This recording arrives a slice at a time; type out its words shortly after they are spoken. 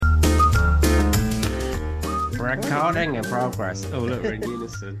Recording in progress. Oh, look, we're in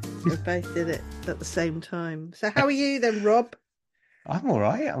unison. We both did it at the same time. So how are you then, Rob? I'm all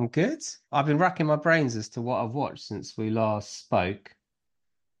right. I'm good. I've been racking my brains as to what I've watched since we last spoke.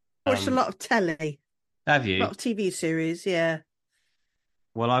 Watched a Um, lot of telly, have a lot you? of TV series, yeah.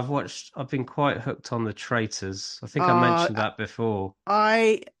 Well, I've been quite hooked on The Traitors. I think I Uh, mentioned that before.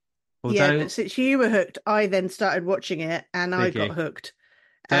 I, yeah, but Although, since you were hooked, I then started watching it and I got okay, hooked.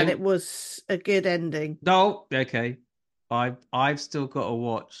 And it don't. was a good ending. No, okay. I've still got to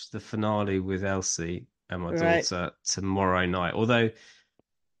watch the finale with Elsie and my Right. daughter tomorrow night. Although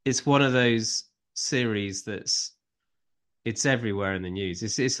it's one of those series it's everywhere in the news.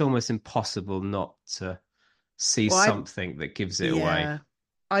 It's almost impossible not to see Well, something that gives it away. yeah,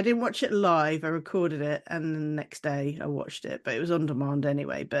 I didn't watch it live. I recorded it and the next day I watched it, but it was on demand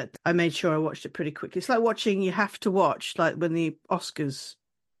anyway. But I made sure I watched it pretty quickly. It's like watching, you have to watch, like when the Oscars,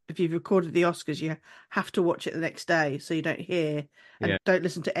 if you've recorded the Oscars, you have to watch it the next day so you don't hear and Yeah, don't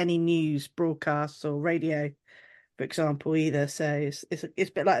listen to any news broadcasts or radio, for example, either. So it's a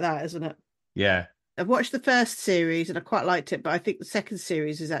bit like that, isn't it? yeah. I've watched the first series and I quite liked it, but I think the second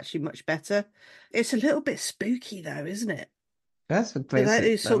series is actually much better. It's a little bit spooky though, isn't it? That's what You makes know,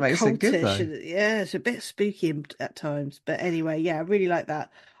 it it's that sort of makes it good cultish. though. And, yeah, it's a bit spooky at times. But anyway, yeah, I really like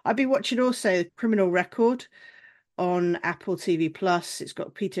that. I've been watching also Criminal Record on Apple TV Plus. It's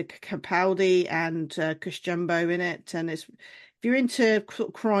got Peter Capaldi and Cush Jumbo in it. And if you're into sort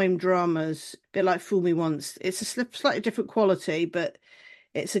of crime dramas, a bit like Fool Me Once, it's a slightly different quality, but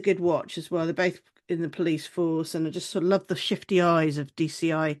it's a good watch as well. They're both in the police force, and I just sort of love the shifty eyes of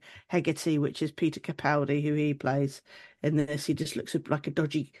DCI Hegarty, which is Peter Capaldi, who he plays in this. He just looks like a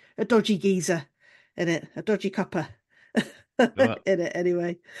dodgy geezer in it, a dodgy copper But in it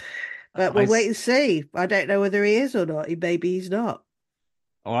anyway. But I we'll wait and see. I don't know whether he is or not. Maybe he's not.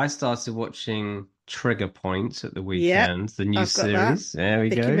 I started watching Trigger Point at the Yep, weekend, the new I've got that. series. There we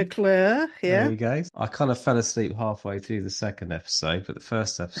Vicky go. McClure, There yeah. we go. I kind of fell asleep halfway through the second episode, but the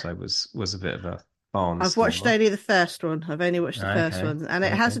first episode was a bit of a I've watched barnstormer. only the first one. I've only watched the first Okay. one, and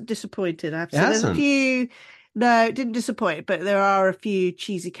it Okay. hasn't disappointed. I have to It say, there's a hasn't. few. No, it didn't disappoint, but there are a few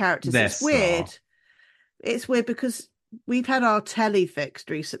cheesy characters. It's This. Oh. weird. It's weird because we've had our telly fixed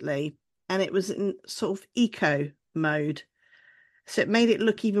recently, and it was in sort of eco mode, so it made it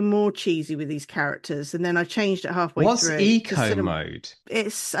look even more cheesy with these characters. And then I changed it halfway What's through to eco cinema. mode?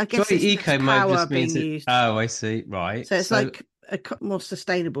 I guess Surely it's less eco mode power just being means it. used, Oh, I see. Right. so it's So like more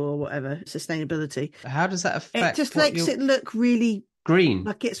sustainable or whatever sustainability. how does that It affect just what makes you're it look really green?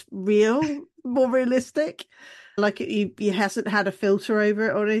 like it's real, more realistic. Like you hasn't had a filter over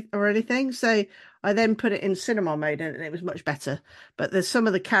it or anything. So I then put it in cinema mode and it was much better. But there's some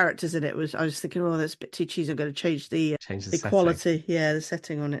of the characters in it was I was thinking, oh, that's a bit too cheesy. I'm going to change Change the the setting. quality, yeah, the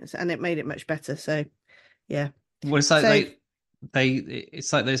setting on it, and it made it much better. So yeah. Well, it's like So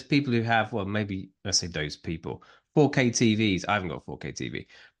it's like those people who have, well, maybe let's say those people, 4K TVs. I haven't got 4K TV,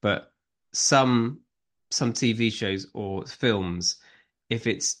 but some some TV shows or films, if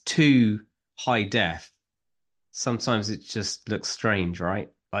it's too high def, sometimes it just looks strange, right?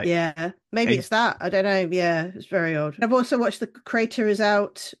 Like, yeah, maybe it, it's that. I don't know. Yeah, it's very odd. I've also watched The Crater is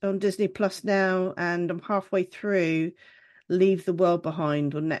out on Disney Plus now, and I'm halfway through Leave the World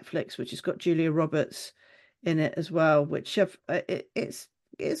Behind on Netflix, which has got Julia Roberts in it as well, which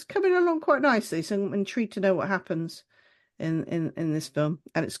it's coming along quite nicely. So I'm intrigued to know what happens in this film.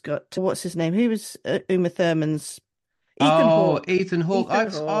 And it's got what's his name? Who was Uma Thurman's Ethan oh, Hawke. Ethan Hawke.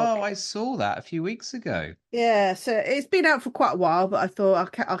 Ethan Hawke. I saw that a few weeks ago. Yeah, so it's been out for quite a while, but I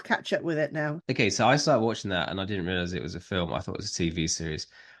thought I'll catch up with it now. Okay, so I started watching that and I didn't realize it was a film. I thought it was a TV series.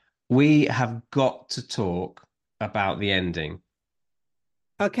 We have got to talk about the ending.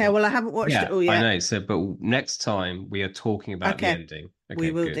 Okay, well I haven't watched it Yeah, all I yet. know. So, but next time we are talking about the Okay, ending. we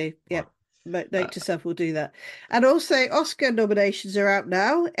Okay, will good. do. Right. Yep. Note Uh, to self, we'll do that. And also, Oscar nominations are out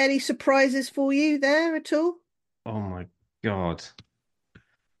now. Any surprises for you there at all? oh my God.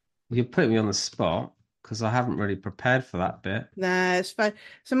 You put me on the spot because I haven't really prepared for that bit. Nah, it's fine.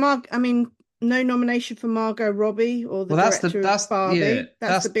 So, I mean, no nomination for Margot Robbie or the Well, director of yeah, Barbie.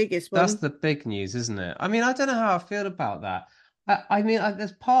 That's the biggest that's one. the big news, isn't it? I mean, I don't know how I feel about that.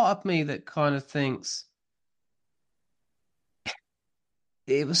 There's part of me that kind of thinks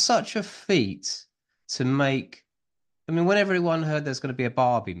it was such a feat to make. I mean, when everyone heard there's going to be a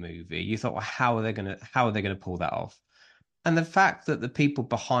Barbie movie, you thought, well, how are they gonna pull that off? And the fact that the people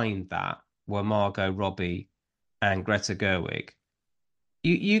behind that were Margot Robbie and Greta Gerwig,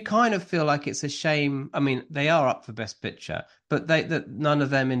 you kind of feel like it's a shame. I mean, they are up for Best Picture, but they that none of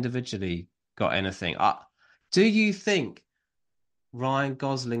them individually got anything. Do you think Ryan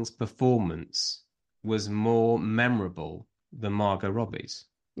Gosling's performance was more memorable than Margot Robbie's.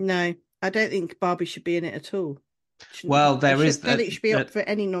 No, I don't think Barbie should be in it at all. Well, I don't think it should be up for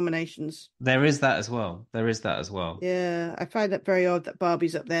any nominations. there is that as well. There is that as well. Yeah, I find that very odd that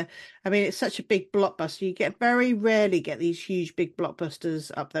Barbie's up there. I mean, it's such a big blockbuster. You get very rarely get these huge big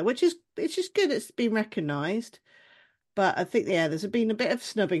blockbusters up there, which is it's just good. It's been recognised, but I think there's been a bit of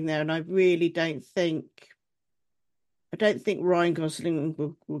snubbing there, and I really don't think Ryan Gosling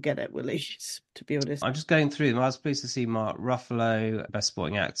will get it, will he? To be honest. I'm just going through them. I was pleased to see Mark Ruffalo, Best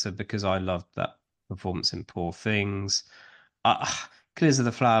Supporting Actor, because I loved that performance in Poor Things. Uh, Killers of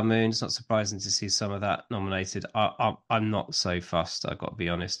the Flower Moon. It's not surprising to see some of that nominated. I'm not so fussed, I've got to be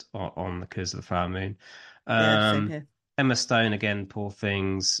honest, on the Killers of the Flower Moon. Yeah, same Um, here. Emma Stone again, Poor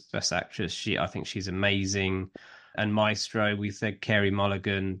Things, Best Actress. I think she's amazing. And Maestro, we said Carey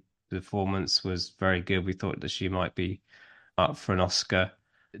Mulligan performance was very good. We thought that she might be up for an Oscar.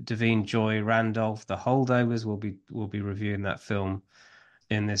 Davine Joy Randolph, The Holdovers. We'll be reviewing that film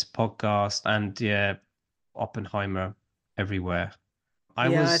in this podcast, and yeah, Oppenheimer everywhere. I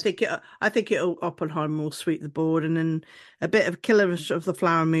Yeah, was I think it'll Oppenheimer will sweep the board, and then a bit of Killers of the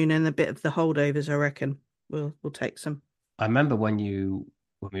Flower Moon and a bit of the Holdovers. I reckon we'll take some. I remember when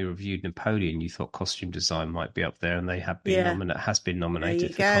we reviewed Napoleon, you thought costume design might be up there, and they have been Yeah, nominated has been there nominated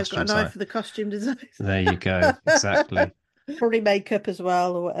you for go. Got costume an eye design. for the costume designers. There you go. Exactly. Probably makeup as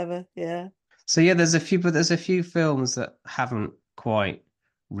well or whatever. Yeah. So yeah, there's a few films that haven't quite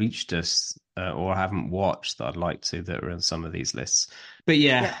reached us or haven't watched that I'd like to that are in some of these lists. But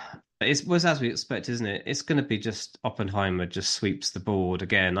yeah, Yeah. it was as we expect, isn't it? It's going to be just Oppenheimer just sweeps the board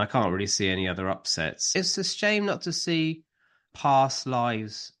again. I can't really see any other upsets. It's a shame not to see Past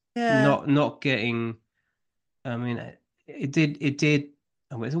Lives Yeah. not getting. I mean, it did. It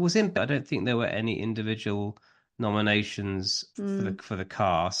was in. I don't think there were any individual nominations for the Mm. for the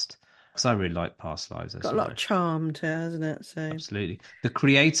cast because I really like Past Lives, as Got a you lot know. of charm to it, hasn't it? So Absolutely. The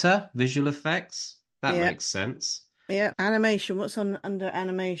creator, visual effects, that yeah. makes sense. Yeah. Animation. What's on under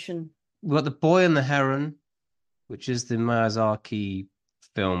animation? We've got The Boy and the Heron, which is the Miyazaki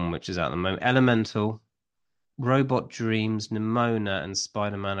film, which is out at the moment. Elemental, Robot Dreams, Nimona, and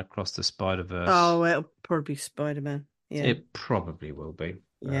Spider-Man Across the Spider-Verse. Oh, it'll probably be Spider-Man. Yeah. It probably will be.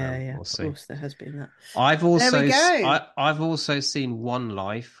 Yeah, yeah. We'll Of see. course there has been that. I've There we also go. I've also seen One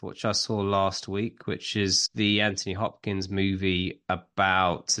Life, which I saw last week, which is the Anthony Hopkins movie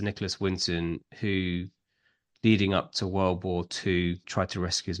about Sir Nicholas Winton, who, leading up to World War II, tried to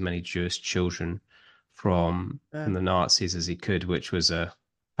rescue as many Jewish children from the Nazis as he could, which was a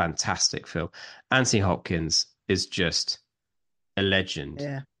fantastic film. Anthony Hopkins is just a legend.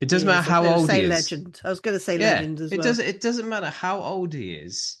 Yeah, It doesn't he matter is. I was how going to old he say is. legend. I was going to say Yeah, legend as it well. does. It doesn't matter how old he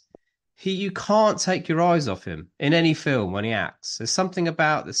is. You can't take your eyes off him in any film when he acts. There's something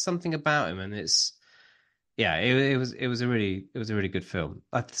about him, and it's yeah. It was a really good film.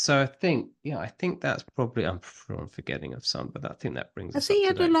 So I think that's probably I'm sure I'm forgetting of some, but I think that brings Has us up he to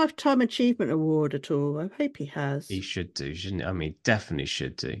had a date. Lifetime Achievement Award at all? I hope he He has. should do, shouldn't he? I mean, definitely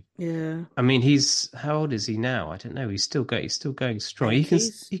should do. Yeah, I mean, he's how old is he now? I don't know. He's still going strong. He can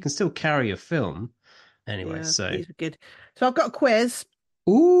 80s. he can still carry a film anyway. Yeah, So, he's good. So I've got a quiz.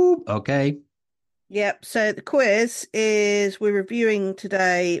 ooh, okay. Yep. So the quiz is we're reviewing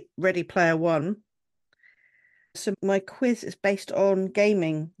today Ready Player One. So my quiz is based on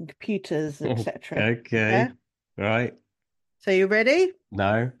gaming, and computers, etc. Okay. Yeah. Right. So you ready?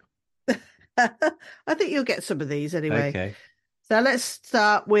 No. I think you'll get some of these anyway. Okay. So let's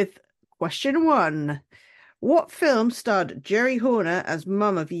start with question one. What film starred Jerry Horner as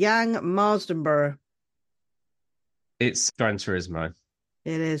mum of young Marsdenborough? It's Gran Turismo.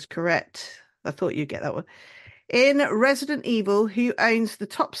 It is correct. I thought you'd get that one. In Resident Evil, who owns the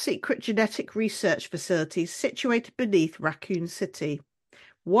top secret genetic research facility situated beneath Raccoon City?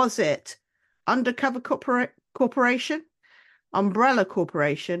 Was it Undercover Corporation, Umbrella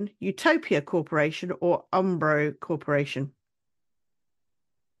Corporation, Utopia Corporation, or Umbro Corporation?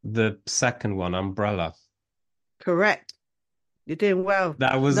 The second one, Umbrella. Correct. You're doing well.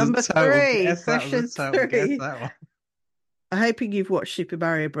 That was a Number total three, guess. That was a question total guess, three. that one. I'm hoping you've watched Super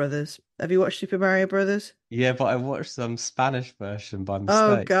Mario Brothers. Have you watched Super Mario Brothers? Yeah, but I watched some Spanish version by Oh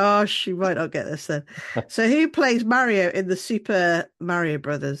mistake. gosh, you might not get this then. So who plays Mario in the Super Mario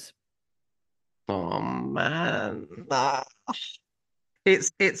Brothers? Oh man.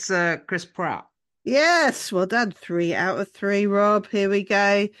 It's Chris Pratt. Yes, well done. 3 out of 3, Rob. Here we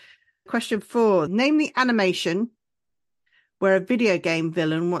go. Question 4. Name the animation where a video game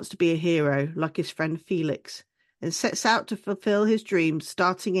villain wants to be a hero, like his friend Felix, and sets out to fulfill his dreams,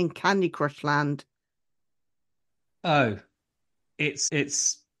 starting in Candy Crush Land. Oh,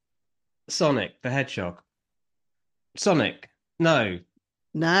 it's Sonic the Hedgehog. Sonic. No,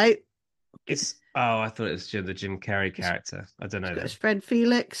 No, it's. Oh, I thought it was the Jim Carrey he's, character. I don't he's know got his then. friend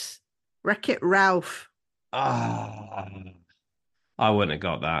Felix. Wreck-It Ralph. Ah, I wouldn't have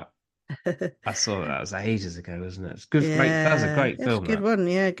got that. I saw that was ages ago, wasn't it? It's good, great. That was a Yeah, great it's a film. good That one.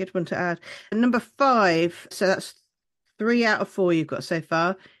 Yeah, good one to add. And number five, so that's three out of four you've got so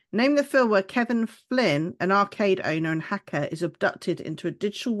far. Name the film where Kevin Flynn, an arcade owner and hacker, is abducted into a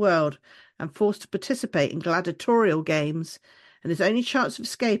digital world and forced to participate in gladiatorial games, and his only chance of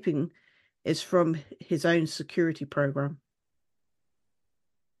escaping is from his own security program.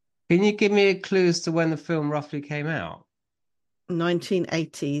 can you give me a clue as to when the film roughly came out?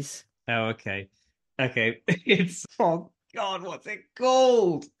 1980s. Oh, okay, okay. It's oh God, what's it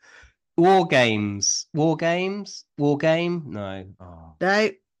called? War Games. War Games. War Game. No. Oh, No,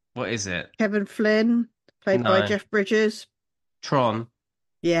 what is it? Kevin Flynn, played by No. Jeff Bridges. Tron.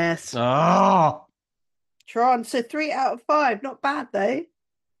 Yes. Oh, Tron. So three out of five. Not bad though.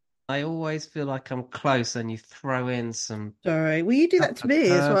 I always feel like I'm close, and you throw in some Sorry. Will you do that to a me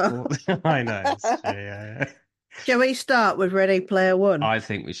as well? curveball. I know it's true. Yeah, yeah. Shall we start with Ready Player One? I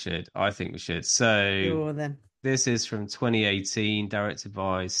think we should. I think we should. So Go on then. this is from 2018, directed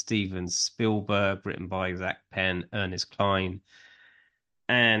by Steven Spielberg, written by Zach Penn, Ernest Cline,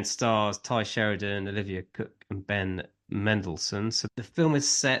 and stars Ty Sheridan, Olivia Cook, and Ben Mendelsohn. So the film is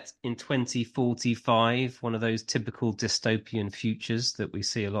set in 2045, one of those typical dystopian futures that we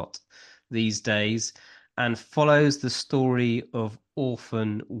see a lot these days, and follows the story of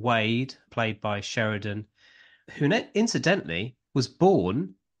orphan Wade, played by Sheridan, who incidentally was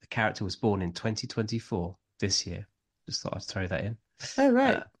born, the character was born in 2024, this year. Just thought I'd throw that in. Oh,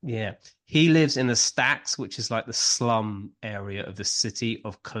 right. Yeah. He lives in the Stacks, which is like the slum area of the city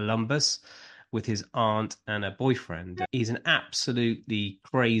of Columbus, with his aunt and a boyfriend. He's an absolutely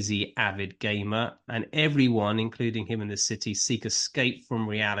crazy avid gamer, and everyone, including him in the city, seek escape from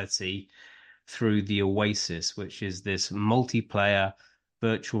reality through the Oasis, which is this multiplayer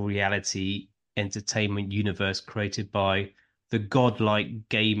virtual reality entertainment universe created by the godlike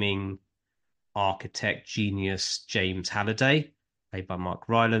gaming architect genius James Halliday, played by Mark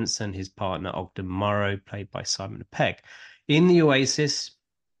Rylance, and his partner Ogden Morrow, played by Simon Pegg. In the Oasis,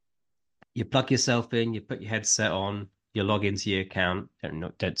 you plug yourself in, you put your headset on, you log into your account.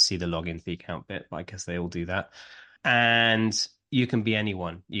 Don't see the log into the account bit, but I guess they all do that. And you can be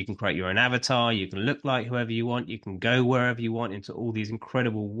anyone. You can create your own avatar. You can look like whoever you want. You can go wherever you want into all these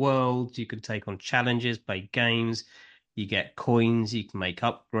incredible worlds. You can take on challenges, play games. You get coins. You can make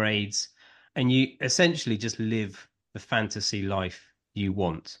upgrades. And you essentially just live the fantasy life you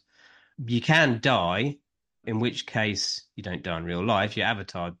want. You can die, in which case you don't die in real life. Your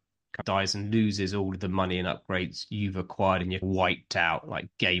avatar dies and loses all of the money and upgrades you've acquired, and you're wiped out, like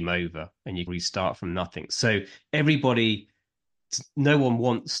game over, and you restart from nothing. So everybody, no one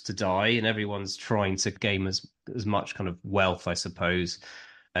wants to die, and everyone's trying to gain as much kind of wealth, I suppose,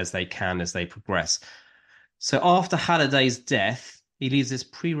 as they can as they progress. So after Halliday's death, he leaves this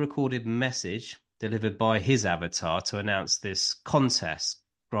pre-recorded message delivered by his avatar to announce this contest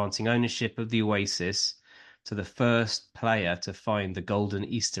granting ownership of the Oasis to the first player to find the golden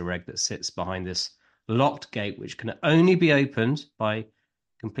Easter egg that sits behind this locked gate, which can only be opened by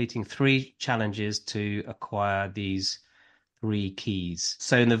completing three challenges to acquire these three keys.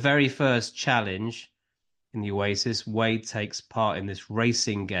 So in the very first challenge in the Oasis, Wade takes part in this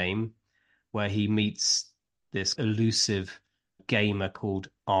racing game where he meets this elusive gamer called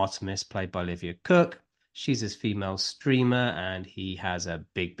Artemis, played by Olivia Cook. She's his female streamer, and he has a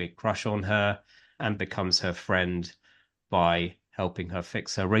big, big crush on her and becomes her friend by helping her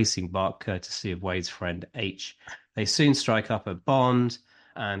fix her racing bike, courtesy of Wade's friend H. They soon strike up a bond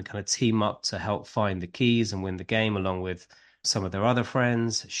and kind of team up to help find the keys and win the game, along with some of their other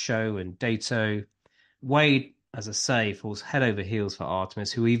friends, Sho and Dato. Wade, as I say, falls head over heels for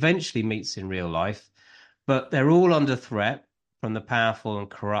Artemis, who he eventually meets in real life, but they're all under threat from the powerful and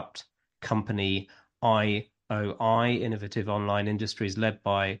corrupt company IOI, Innovative Online Industries, led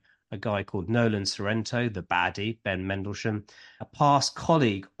by a guy called Nolan Sorrento, the baddie, Ben Mendelsohn, a past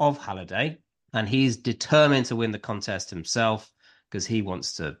colleague of Halliday, and he's determined to win the contest himself because he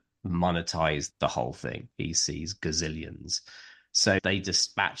wants to monetize the whole thing. He sees gazillions. So they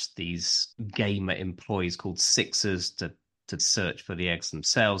dispatched these gamer employees called Sixers to search for the eggs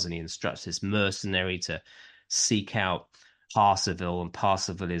themselves, and he instructs this mercenary to seek out Parsifal, and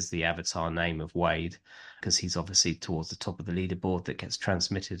Parsifal is the avatar name of Wade because he's obviously towards the top of the leaderboard that gets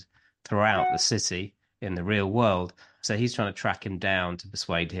transmitted throughout the city in the real world. So he's trying to track him down to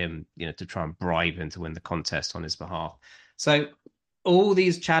persuade him, to try and bribe him to win the contest on his behalf. So all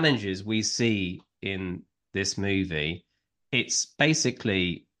these challenges we see in this movie, it's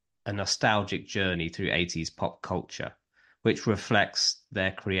basically a nostalgic journey through 80s pop culture, which reflects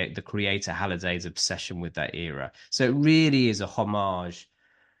the creator Halliday's obsession with that era. So it really is a homage,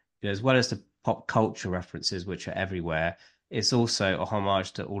 as well as the pop culture references which are everywhere. It's also a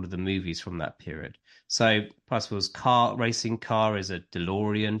homage to all of the movies from that period. So Percival's car racing car is a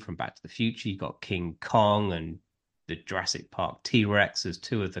DeLorean from Back to the Future. You got King Kong and the Jurassic Park T-Rex as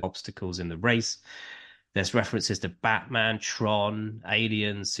two of the obstacles in the race. There's references to Batman, Tron,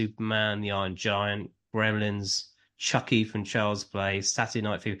 Aliens, Superman, the Iron Giant, Gremlins, Chucky from Child's Play, Saturday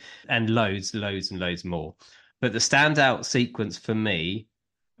Night Fever, and loads, and loads more. But the standout sequence for me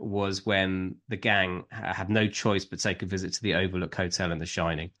was when the gang had no choice but take a visit to the Overlook Hotel in The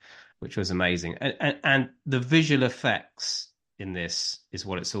Shining, which was amazing. And the visual effects in this is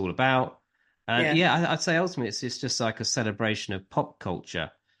what it's all about. And Yeah, yeah, I'd say ultimately it's just like a celebration of pop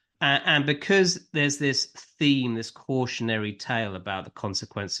culture. And because there's this theme, this cautionary tale about the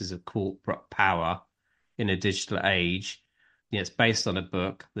consequences of corporate power in a digital age, it's based on a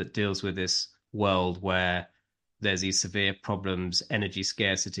book that deals with this world where there's these severe problems, energy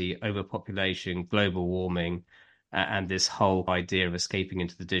scarcity, overpopulation, global warming, and this whole idea of escaping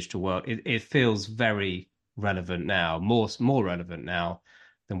into the digital world. It feels very relevant now, more relevant now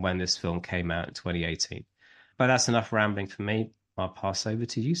than when this film came out in 2018. But that's enough rambling for me. I'll pass over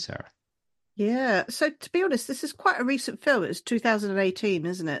to you, Sarah. yeah. So to be honest, this is quite a recent film. It's 2018,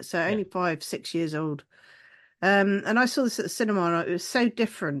 isn't it? So Yeah. only 5, 6 years old. And I saw this at the cinema, and it was so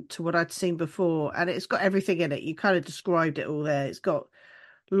different to what I'd seen before, and it's got everything in it. You kind of described it all there. It's got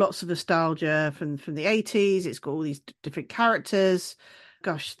lots of nostalgia from the 80s. It's got all these different characters.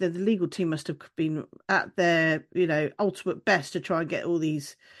 Gosh, the legal team must have been at their, ultimate best to try and get all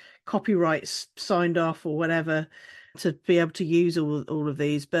these copyrights signed off or whatever to be able to use all of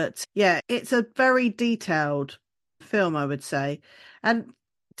these. But yeah, it's a very detailed film, I would say. And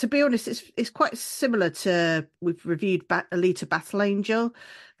to be honest, it's quite similar to we've reviewed Alita Battle Angel.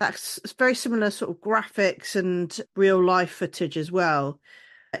 That's very similar sort of graphics and real life footage as well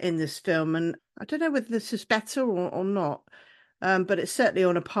in this film. And I don't know whether this is better or not. But it's certainly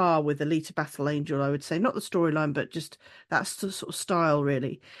on a par with Alita Battle Angel, I would say. Not the storyline, but just that's the sort of style,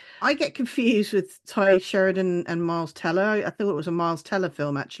 really. I get confused with Ty Sheridan and Miles Teller. I thought it was a Miles Teller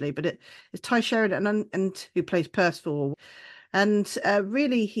film, actually, but it's Ty Sheridan and who plays Percival. And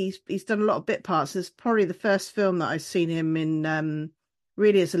really, he's done a lot of bit parts. It's probably the first film that I've seen him in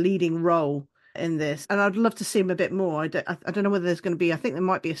really as a leading role in this. And I'd love to see him a bit more. I don't know whether there's going to be, I think there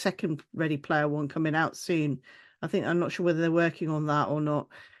might be a second Ready Player One coming out soon. I'm not sure whether they're working on that or not.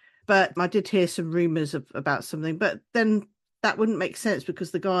 But I did hear some rumors about something. But then that wouldn't make sense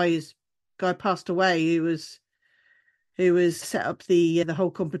because the guy passed away who was set up the whole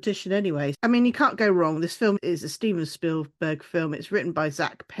competition anyway. I mean, you can't go wrong. This film is a Steven Spielberg film. It's written by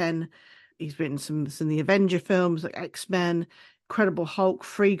Zach Penn. He's written some of the Avenger films like X-Men, Incredible Hulk,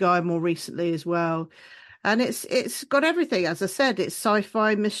 Free Guy more recently as well. And it's got everything. As I said, it's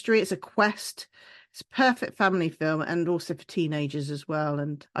sci-fi mystery. It's a quest. It's a perfect family film and also for teenagers as well.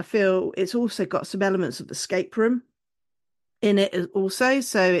 And I feel it's also got some elements of escape room in it also.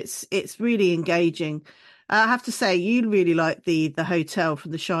 So it's really engaging. I have to say, you really like the hotel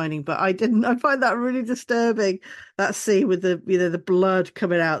from The Shining, but I didn't. I find that really disturbing. That scene with the blood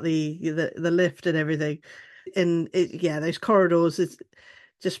coming out the lift and everything, and yeah, those corridors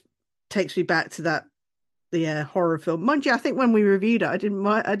just takes me back to that horror film. Mind you, I think when we reviewed it, I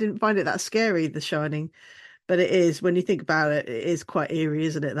didn't find it that scary, The Shining, but it is when you think about it. It is quite eerie,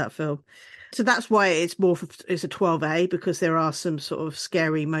 isn't it? That film. So that's why it's a 12A because there are some sort of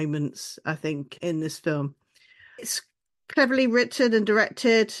scary moments, I think, in this film. It's cleverly written and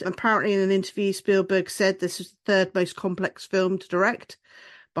directed. Apparently, in an interview, Spielberg said this is the third most complex film to direct,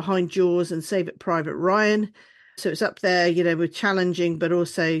 behind Jaws and Save It Private Ryan. So it's up there, with challenging, but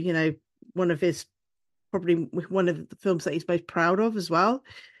also, probably one of the films that he's most proud of as well.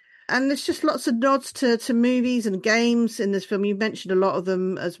 And there's just lots of nods to movies and games in this film. You mentioned a lot of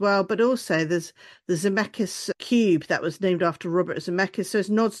them as well, but also there's the Zemeckis cube that was named after Robert Zemeckis. So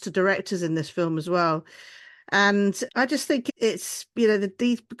there's nods to directors in this film as well. And I just think it's,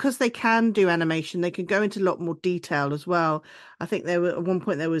 these because they can do animation, they can go into a lot more detail as well. I think at one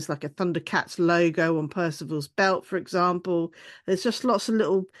point there was like a Thundercats logo on Percival's belt, for example. There's just lots of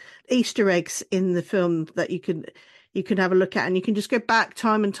little Easter eggs in the film that you can have a look at, and you can just go back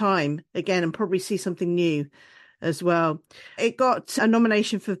time and time again and probably see something new as well. It got a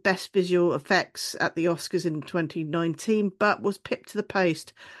nomination for Best Visual Effects at the Oscars in 2019, but was pipped to the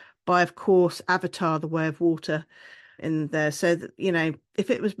post by, of course, Avatar: The Way of Water in there. So that, if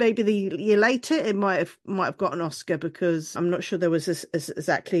it was maybe the year later, it might have got an Oscar because I'm not sure there was as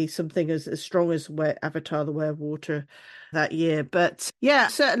exactly something as strong as Avatar: The Way of Water that year. But yeah,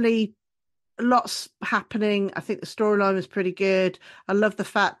 certainly lots happening. I think the storyline was pretty good. I love the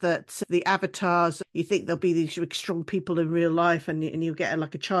fact that the avatars, you think they'll be these big, strong people in real life, and you get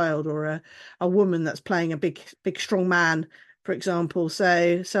like a child or a woman that's playing a big, strong man, for example.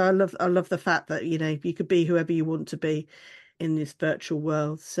 So I love the fact that you could be whoever you want to be in this virtual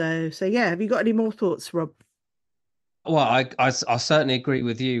world. So yeah. Have you got any more thoughts, Rob? Well, I certainly agree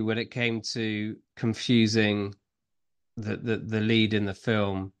with you when it came to confusing the lead in the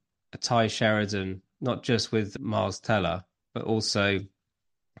film, Ty Sheridan, not just with Miles Teller, but also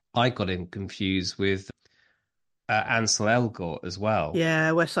I got him confused with Ansel Elgort as well.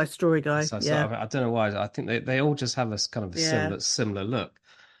 Yeah, West Side Story guy. So Yeah, I don't know why. I think they all just have a kind of a yeah, similar look.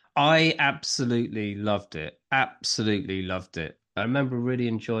 I absolutely loved it. Absolutely loved it. I remember really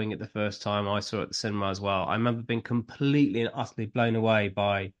enjoying it the first time I saw it at the cinema as well. I remember being completely and utterly blown away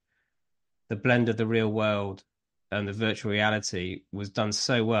by the blend of the real world and the virtual reality was done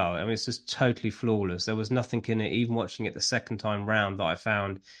so well. I mean, it's just totally flawless. There was nothing in it, even watching it the second time round, that I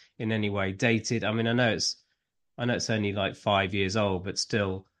found in any way dated. I mean, I know it's only like 5 years old, but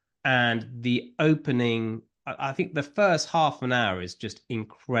still. And the opening, I think the first half an hour is just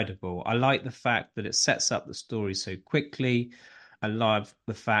incredible. I like the fact that it sets up the story so quickly. I love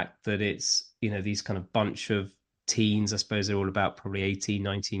the fact that it's, these kind of bunch of teens. I suppose they're all about probably 18,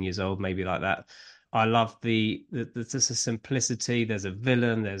 19 years old, maybe like that. I love there's just a simplicity. There's a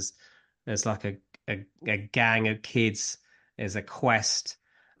villain. There's like a gang of kids. There's a quest.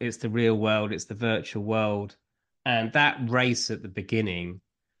 It's the real world. It's the virtual world, and that race at the beginning.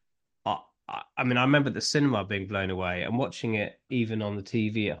 I mean, I remember the cinema being blown away and watching it even on the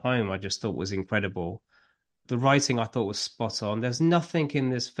TV at home. I just thought was incredible. The writing I thought was spot on. There's nothing in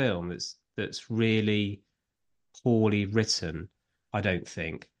this film that's really poorly written, I don't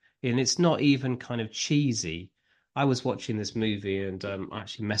think. And it's not even kind of cheesy. I was watching this movie and I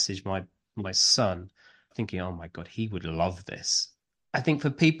actually messaged my son thinking, oh my God, he would love this. I think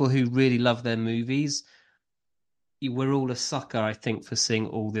for people who really love their movies, we're all a sucker, I think, for seeing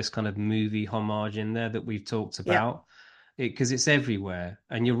all this kind of movie homage in there that we've talked yeah. about. Because it's everywhere.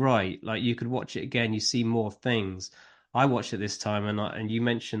 And you're right, like you could watch it again, you see more things. I watched it this time and you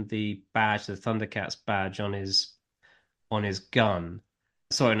mentioned the badge, the Thundercats badge on his gun.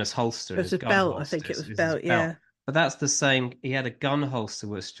 Sorry, on his holster, It in was his a gun belt. I holster think it was is his belt. belt. Yeah, But that's the same. He had a gun holster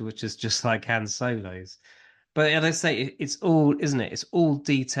which is just like Han Solo's. But as I say, it's all, isn't it? It's all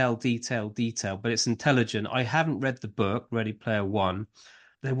detail, detail, detail, but it's intelligent. I haven't read the book, Ready Player One.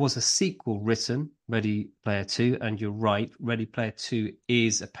 There was a sequel written, Ready Player Two, and you're right, Ready Player Two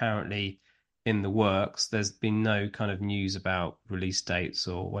is apparently in the works. There's been no kind of news about release dates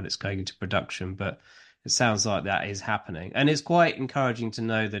or when it's going into production, but it sounds like that is happening. And it's quite encouraging to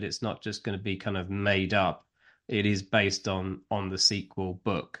know that it's not just going to be kind of made up. It is based on the sequel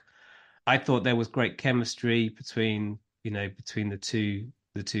book. I thought there was great chemistry between the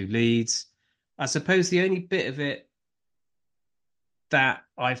two leads. I suppose the only bit of it that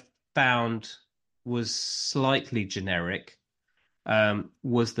I found was slightly generic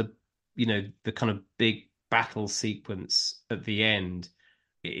was the kind of big battle sequence at the end.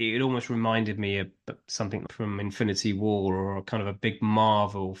 It almost reminded me of something from Infinity War or a kind of a big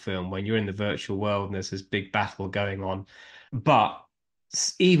Marvel film when you're in the virtual world and there's this big battle going on. But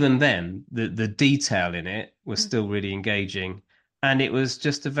even then, the detail in it was still really engaging, and it was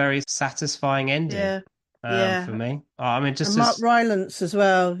just a very satisfying ending yeah, for yeah. me. I mean, And just Mark as Rylance as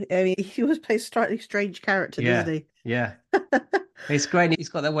well. I mean, he always plays a slightly strange character, doesn't yeah, he? yeah. It's great. He's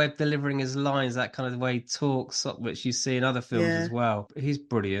got that way of delivering his lines, that kind of way he talks, which you see in other films as Yeah, well. He's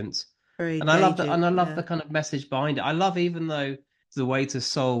brilliant, very and I love that. engaging. And I love Yeah, the kind of message behind it. I love even though the way to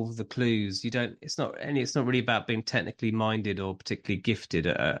solve the clues, you don't. It's not really about being technically minded or particularly gifted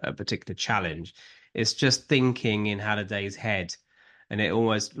at a particular challenge. It's just thinking in Halliday's head, and it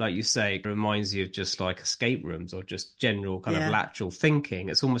almost, like you say, it reminds you of just like escape rooms or just general kind of yeah, lateral thinking.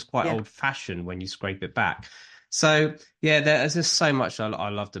 It's almost quite yeah. old fashioned when you scrape it back. So yeah, there's just so much I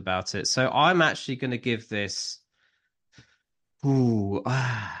loved about it. So I'm actually going to give this.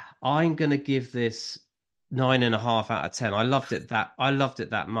 I'm going to give this 9.5 out of 10. I loved it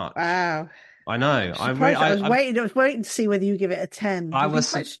that much. Wow. I know. I'm surprised. I was waiting to see whether you give it a 10. I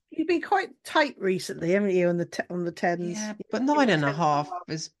was. You've been quite tight recently, haven't you, on the tens? Yeah, You but give nine it and a 10 and a half half.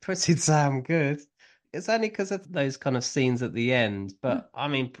 is pretty damn good. It's only because of those kind of scenes at the end. But I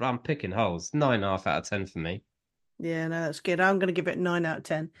mean, I'm picking holes. 9.5 out of 10 for me. Yeah, no, that's good. I'm going to give it 9 out of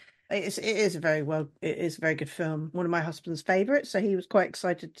 10. it is a very good film. One of my husband's favorites, so he was quite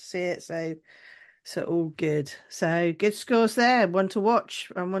excited to see it. So all good. So good scores there. One to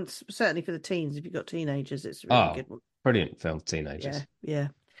watch, and once certainly for the teens. If you've got teenagers, it's a really Oh, good one. brilliant film for Yeah, teenagers. yeah.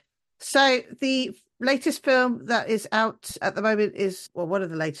 So the latest film that is out at the moment is, well, one of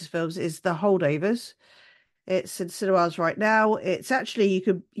the latest films is The Holdovers. It's in cinemas right now. It's actually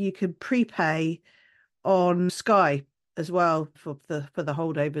you could prepay on Sky as well for the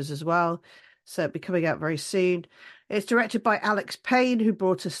Holdovers as well. So it'll be coming out very soon. It's directed by Alex Payne, who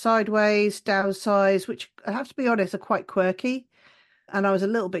brought us Sideways, Downsize, which I have to be honest are quite quirky. And I was a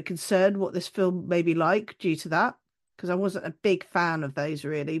little bit concerned what this film may be like due to that, because I wasn't a big fan of those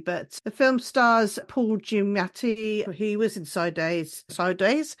really. But the film stars Paul Giamatti, he was in Sideways,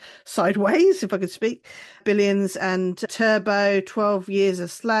 if I could speak, Billions and Turbo, 12 Years a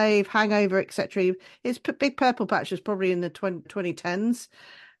Slave, Hangover, etc. His Big Purple Patch was probably in the 2010s.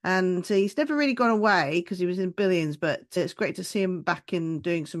 And he's never really gone away because he was in Billions, but it's great to see him back in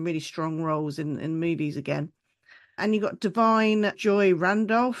doing some really strong roles in movies again. And you got Divine Joy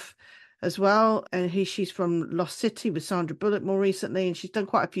Randolph as well. And she's from Lost City with Sandra Bullock more recently. And she's done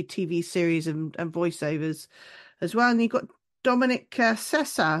quite a few TV series and voiceovers as well. And you've got Dominic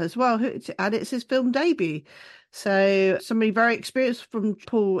Sessa as well, and it's his film debut. So somebody very experienced from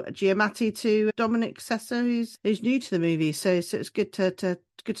Paul Giamatti to Dominic Sessa, who's new to the movie. So it's good to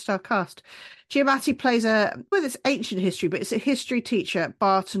good star cast. Giamatti plays it's ancient history, but it's a history teacher at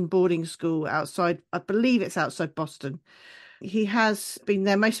Barton Boarding School outside, I believe it's outside Boston. He has been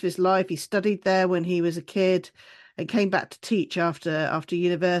there most of his life. He studied there when he was a kid and came back to teach after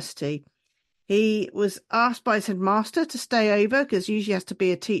university. He was asked by his headmaster to stay over because usually has to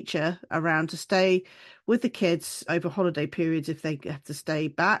be a teacher around to stay with the kids over holiday periods if they have to stay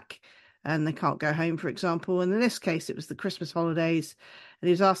back and they can't go home, for example. And in this case, it was the Christmas holidays, and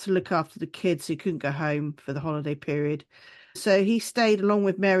he was asked to look after the kids who couldn't go home for the holiday period. So he stayed along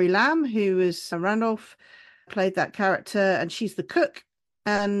with Mary Lamb, who was Randolph, played that character, and she's the cook.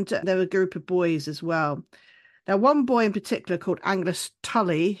 And there were a group of boys as well. Now, one boy in particular called Angus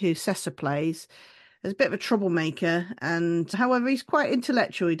Tully, who Sessa plays, is a bit of a troublemaker, and however, he's quite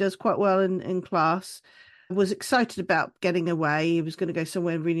intellectual. He does quite well in class. Was excited about getting away. He was going to go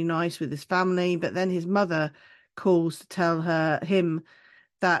somewhere really nice with his family, but then his mother calls to tell him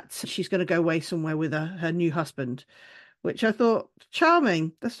that she's going to go away somewhere with her new husband, which I thought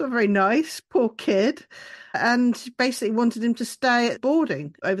charming. That's not very nice, poor kid. And basically wanted him to stay at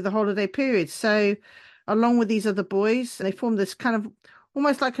boarding over the holiday period. So, along with these other boys, they formed this kind of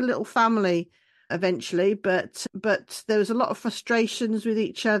almost like a little family eventually. But there was a lot of frustrations with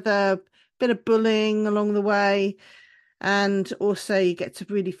each other, bit of bullying along the way. And also you get to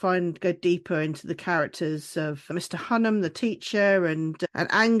really go deeper into the characters of Mr. Hunnam, the teacher, and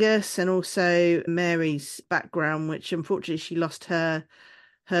Angus, and also Mary's background, which unfortunately she lost her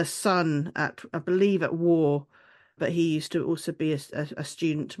son I believe at war, but he used to also be a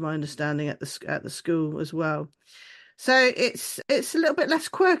student, to my understanding, at the school as well. So it's a little bit less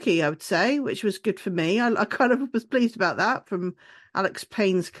quirky, I would say, which was good for me. I kind of was pleased about that from Alex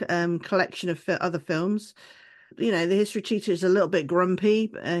Payne's collection of other films. You know, the history teacher is a little bit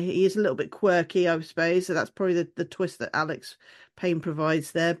grumpy. He is a little bit quirky, I suppose. So that's probably the twist that Alex Payne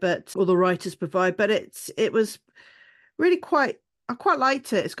provides there, or the writers provide. But it was really I quite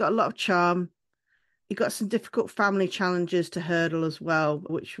liked it. It's got a lot of charm. You got some difficult family challenges to hurdle as well,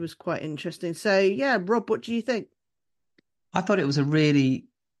 which was quite interesting. So yeah, Rob, what do you think? I thought it was a really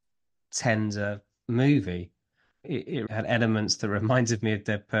tender movie. It had elements that reminded me of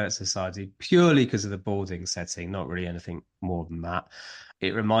Dead Poet Society purely because of the boarding setting, not really anything more than that.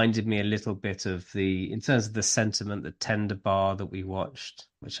 It reminded me a little bit of in terms of the sentiment, the Tender Bar that we watched,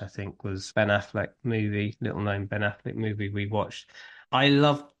 which I think was Ben Affleck movie, little known Ben Affleck movie we watched. I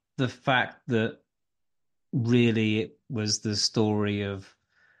loved the fact that really it was the story of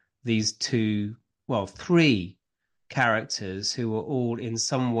these three characters who were all in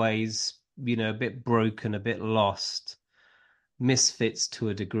some ways, a bit broken, a bit lost, misfits to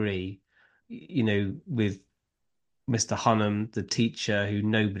a degree, with Mr. Hunnam, the teacher who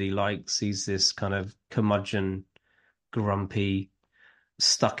nobody likes. He's this kind of curmudgeon, grumpy,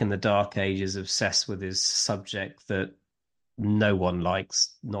 stuck in the dark ages, obsessed with his subject that no one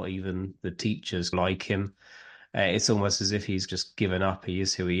likes, not even the teachers like him. It's almost as if he's just given up. He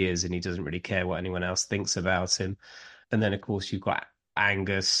is who he is, and he doesn't really care what anyone else thinks about him. And then, of course, you've got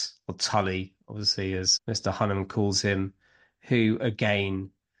Angus, or Tully, obviously, as Mr. Hunnam calls him, who, again,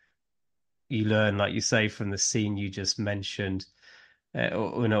 you learn, like you say, from the scene you just mentioned,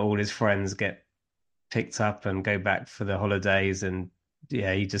 all his friends get picked up and go back for the holidays, and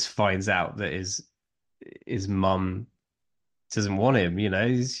yeah, he just finds out that his mum doesn't want him.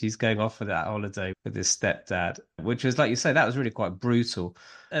 She's going off for that holiday with his stepdad, which was, like you say, that was really quite brutal.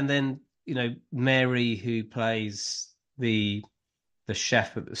 And then, Mary, who plays the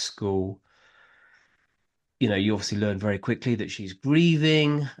chef at the school, you obviously learn very quickly that she's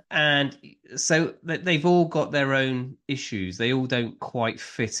grieving. And so they've all got their own issues. They all don't quite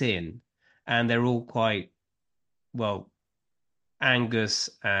fit in. And they're all quite, well, Angus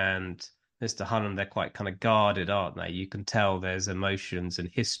and Mr. Hunnam, they're quite kind of guarded, aren't they? You can tell there's emotions and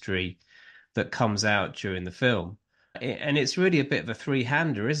history that comes out during the film. And it's really a bit of a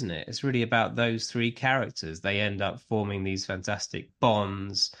three-hander, isn't it? It's really about those three characters. They end up forming these fantastic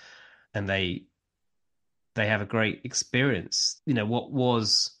bonds, and they have a great experience. What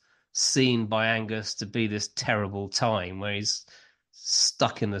was seen by Angus to be this terrible time where he's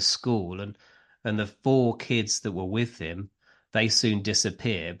stuck in the school, and the four kids that were with him, they soon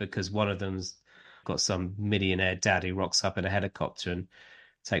disappear because one of them's got some millionaire dad who rocks up in a helicopter and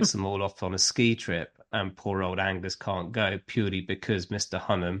takes them all off on a ski trip, and poor old Angus can't go purely because Mr.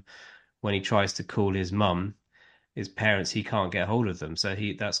 Hunnam, when he tries to call his parents, he can't get hold of them. So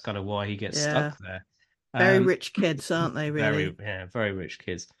that's kind of why he gets Yeah. stuck there. Very Um, rich kids, aren't they, very, really? yeah, very rich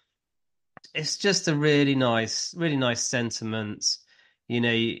kids. It's just a really nice sentiment.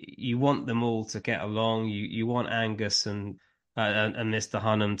 You want them all to get along. You want Angus and Mr.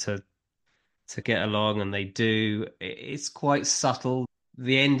 Hunnam to get along, and they do. It's quite subtle.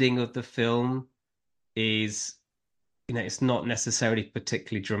 The ending of the film is, it's not necessarily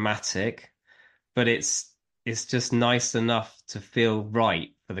particularly dramatic, but it's just nice enough to feel right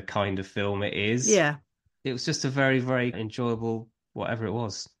for the kind of film it is. Yeah. It was just a very, very enjoyable, whatever it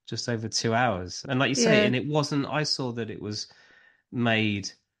was, just over 2 hours. And like you say, Yeah. and it wasn't, I saw that it was made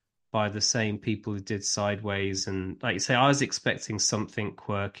by the same people who did Sideways. And like you say, I was expecting something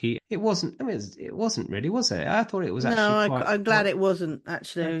quirky. It wasn't, I mean, it wasn't really, was it? I thought it was actually No, I'm glad quite, it wasn't yeah.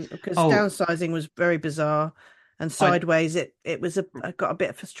 actually, because Oh, downsizing was very bizarre, and I, Sideways, it was I got a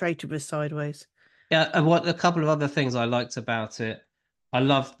bit frustrated with Sideways. yeah, and what a couple of other things I liked about it. I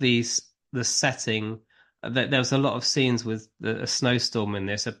loved the setting. That there was a lot of scenes with a snowstorm in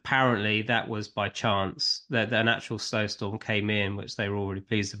this. Apparently, that was by chance. That an actual snowstorm came in, which they were all really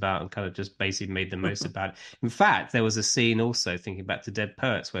pleased about, and kind of just basically made the most about it. In fact, there was a scene also, thinking back to Dead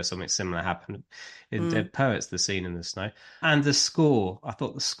Poets, where something similar happened in Mm. Dead Poets, the scene in the snow. And the score, I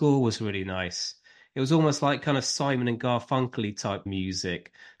thought the score was really nice. It was almost like kind of Simon and Garfunkel type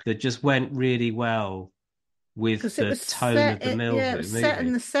music that just went really well with Because it the was tone of set, the yeah, it was set in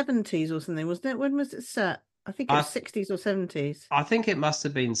movie. the 70s or something, wasn't it? When was it set? I think it was I 60s or 70s. I think it must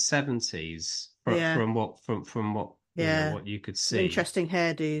have been 70s Yeah, from what yeah. what you could Some see. interesting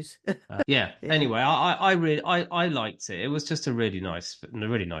hairdos. Yeah. Yeah. Anyway, I really I liked it. It was just a really nice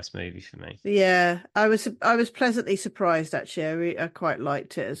movie for me. Yeah, I was pleasantly surprised actually. I quite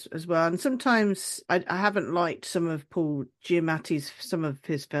liked it as well. And sometimes I haven't liked some of Paul Giamatti's some of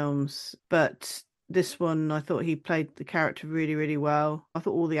his films, but this one I thought he played the character really, really well. I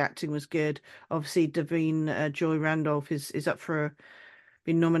thought all the acting was good. Obviously, Davine Joy Randolph is up for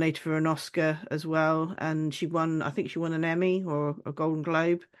been nominated for an Oscar as well, and she won. I think she won an Emmy or a Golden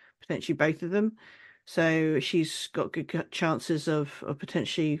Globe, potentially both of them. So she's got good chances of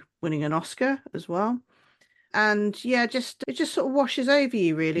potentially winning an Oscar as well. And yeah, just it just sort of washes over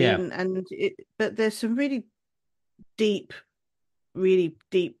you really, Yeah. and but there's some deep, really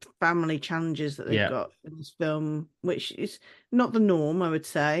deep family challenges that they've Yeah. got in this film, which is not the norm, I would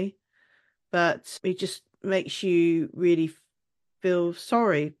say, but it just makes you really feel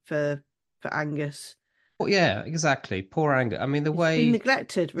sorry for Angus. Well, yeah, exactly. Poor Angus. I mean, the He's been way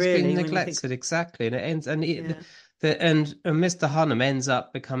neglected, he's been really, when you think, neglected, exactly, and it ends, and yeah, Mr. Hunnam ends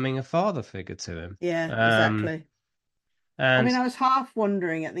up becoming a father figure to him. yeah, Um, exactly. I and mean, I was half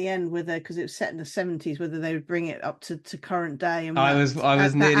wondering at the end whether, because it was set in the 70s, whether they would bring it up to current day, and I was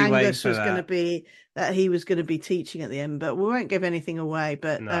that nearly waiting Angus for was going to that. be that he was going to be teaching at the end. But we won't give anything away.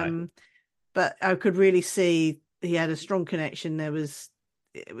 No. But I could really see he had a strong connection. It was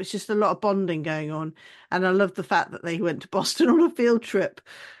just a lot of bonding going on, and I love the fact that they went to Boston on a field trip.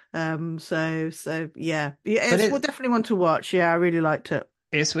 So yeah, yeah, But it's well, definitely one to watch. Yeah, I really liked it.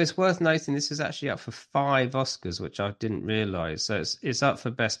 it's worth noting this is actually up for 5 Oscars, which I didn't realize. So it's up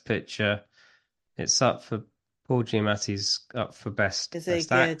for Best Picture. It's up for Paul Giamatti's up for Is it Best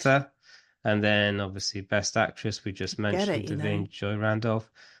good? Actor, and then obviously Best Actress. We just Get mentioned it, you know. Davine Joy Randolph.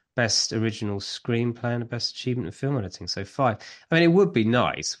 Best Original Screenplay and Best Achievement in Film Editing. So 5. I mean, it would be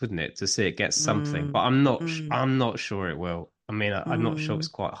nice, wouldn't it, to see it get something, but Mm, mm, I'm not sure it will. I mean, I'm not sure it's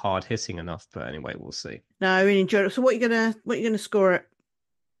mm. quite hard hitting enough, but anyway, we'll see. No, I really enjoyed it. So what you gonna score it?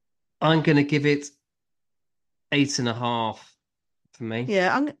 I'm going to give it 8.5 for me.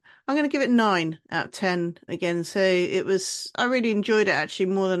 Yeah, I'm going to give it 9 out of 10 again. So I really enjoyed it actually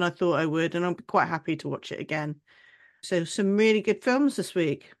more than I thought I would, and I'm quite happy to watch it again. So some really good films this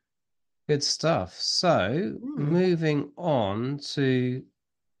week. Good stuff. So, Hmm. moving on to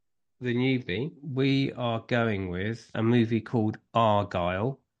the newbie, we are going with a movie called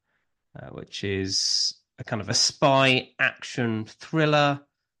Argyle, which is a kind of a spy action thriller.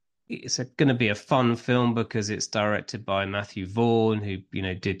 It's going to be a fun film because it's directed by Matthew Vaughn, who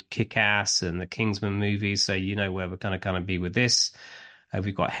did Kick-Ass and the Kingsman movies. So you know where we're going to kind of be with this.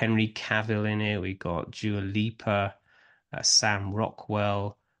 We've got Henry Cavill in it. We got Dua Lipa, Sam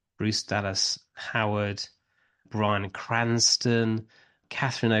Rockwell, Bruce Dallas Howard, Bryan Cranston,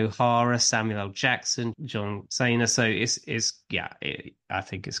 Catherine O'Hara, Samuel L. Jackson, John Cena. So I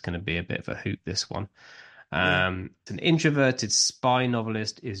think it's going to be a bit of a hoot, this one. Yeah. An introverted spy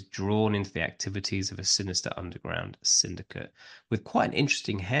novelist is drawn into the activities of a sinister underground syndicate with quite an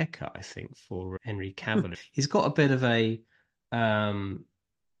interesting haircut, I think, for Henry Cavill. He's got a bit of a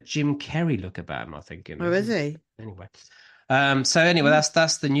Jim Carrey look about him, I think, in Oh, this. is he? Anyway, so anyway, Hmm.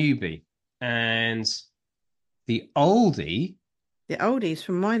 that's the newbie, and the oldie. The oldies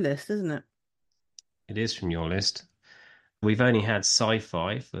from my list, isn't it? It is from your list. We've only had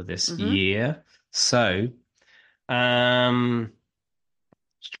sci-fi for this Mm-hmm. year, so um,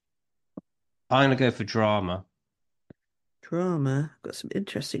 I'm gonna go for drama. Drama. Got some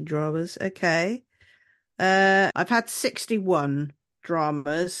interesting dramas. Okay. I've had 61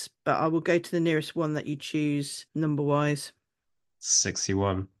 dramas, but I will go to the nearest one that you choose number wise.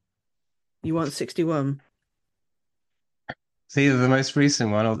 61. You want 61? It's either the most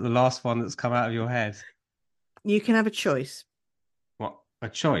recent one or the last one that's come out of your head. You can have a choice. What a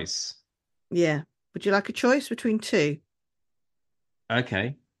choice. Yeah. Would you like a choice between two?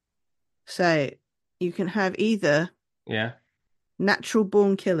 Okay. So you can have either Yeah. Natural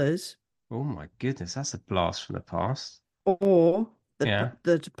Born Killers Oh my goodness, that's a blast from the past. or Yeah.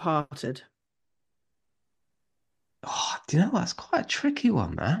 The Departed. Oh, do you know what? That's quite a tricky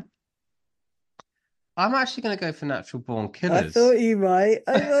one, that. I'm actually going to go for Natural Born I Killers. thought you might.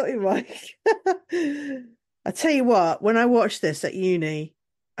 I thought you might. I tell you what, when I watched this at uni,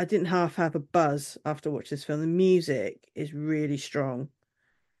 I didn't half have a buzz after watching this film. The music is really strong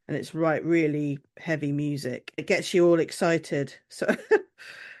and it's really heavy music. It gets you all excited. So,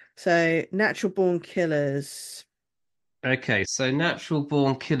 so Natural Born Killers. Okay, so Natural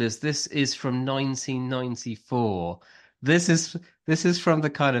Born Killers. This is from 1994. This is this is from the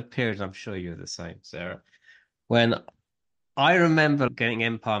kind of period, I'm sure you're the same, Sarah, when I remember getting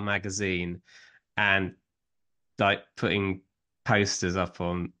Empire magazine and like putting posters up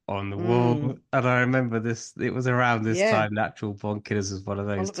on the wall. Mm, And I remember this, it was around this yeah, time Natural Born Killers was one of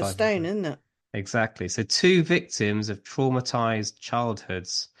those Oliver type of Stone, films. isn't it? Exactly. So two victims of traumatized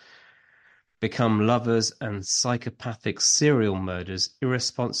childhoods become lovers and psychopathic serial murders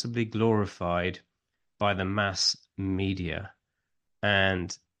irresponsibly glorified by the mass media.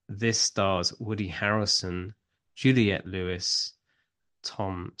 And this stars Woody Harrelson, Juliette Lewis,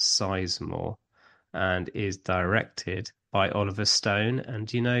 Tom Sizemore, and is directed by Oliver Stone. And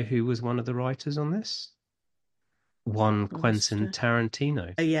do you know who was one of the writers on this? One Oliver Quentin Stone.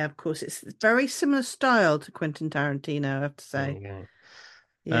 Tarantino. Oh yeah, of course. It's very similar style to Quentin Tarantino, I have to There say. you go.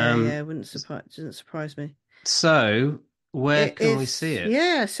 Yeah, Um, yeah, wouldn't surprise doesn't surprise me. so where It can we see is, it?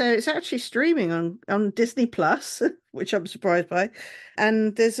 yeah, so it's actually streaming on Disney Plus, which I'm surprised by.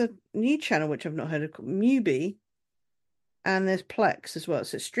 And there's a new channel which I've not heard of called Mubi, and there's Plex as well.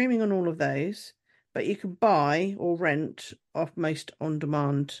 So it's streaming on all of those, but you can buy or rent off most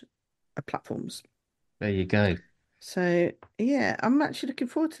on-demand platforms. There you go. So yeah, I'm actually looking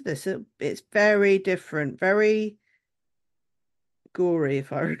forward to this. It's very different, very gory,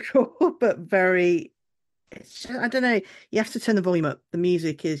 if I recall, but very. It's just, I don't know. You have to turn the volume up. The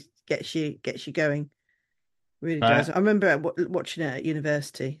music is gets you going. Really does. I I remember watching it at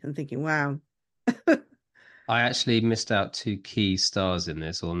university and thinking, "Wow, I actually missed out two key stars in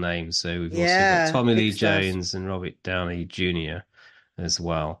this, or names. So we've also got yeah, Tommy big Lee stars." Jones and Robert Downey Jr. as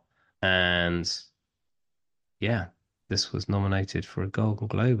well. And yeah, this was nominated for a Golden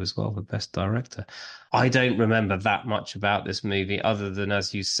Globe as well for Best Director. I don't remember that much about this movie, other than,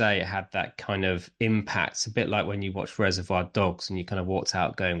 as you say, it had that kind of impact. It's a bit like when you watch Reservoir Dogs and you kind of walked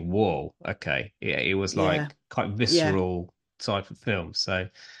out going, "Whoa, okay." It was Yeah, like quite yeah, visceral type of film. So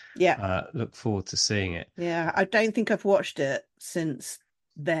yeah, look forward to seeing it. yeah. I don't think I've watched it since.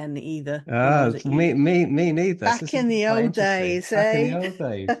 then either when I was at uni. Me neither. So Back this is in the quite old interesting. days, Back in the eh? old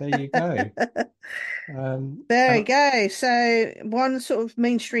days. There you go. There we And go. So one sort of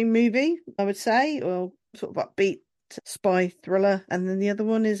mainstream movie, I would say, or sort of upbeat spy thriller, and then the other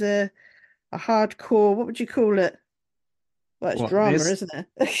one is a hardcore, what would you call it? Well, it's what drama, this isn't it?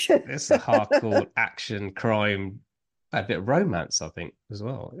 this is a hardcore action crime, a bit of romance, I think, as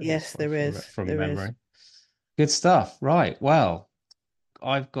well. Yes, there is. From There is. memory. Good stuff. Right. Well,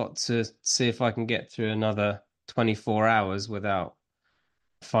 I've got to see if I can get through another 24 hours without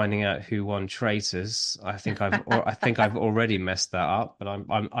finding out who won Traitors. I think I've already messed that up, but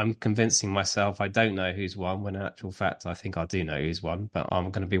I'm convincing myself I don't know who's won when in actual fact I think I do know who's won, but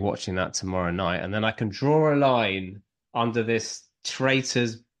I'm going to be watching that tomorrow night and then I can draw a line under this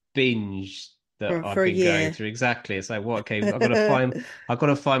Traitors binge that I've For a been going year. through. Exactly. It's like, what, okay, I've got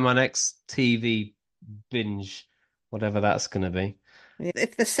to find my next TV binge, whatever that's going to be.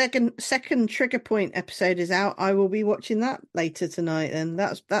 If the second Trigger Point episode is out, I will be watching that later tonight. And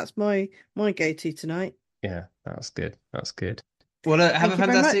that's my go-to tonight. Yeah, that's good. That's good. Well, have a Thank you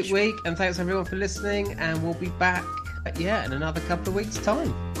very fantastic much. week, and thanks everyone for listening. And we'll be back, yeah, in another couple of weeks'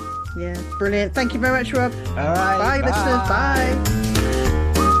 time. Yeah, brilliant. Thank you very much, Rob. All right, Bye, listeners. bye. Bye.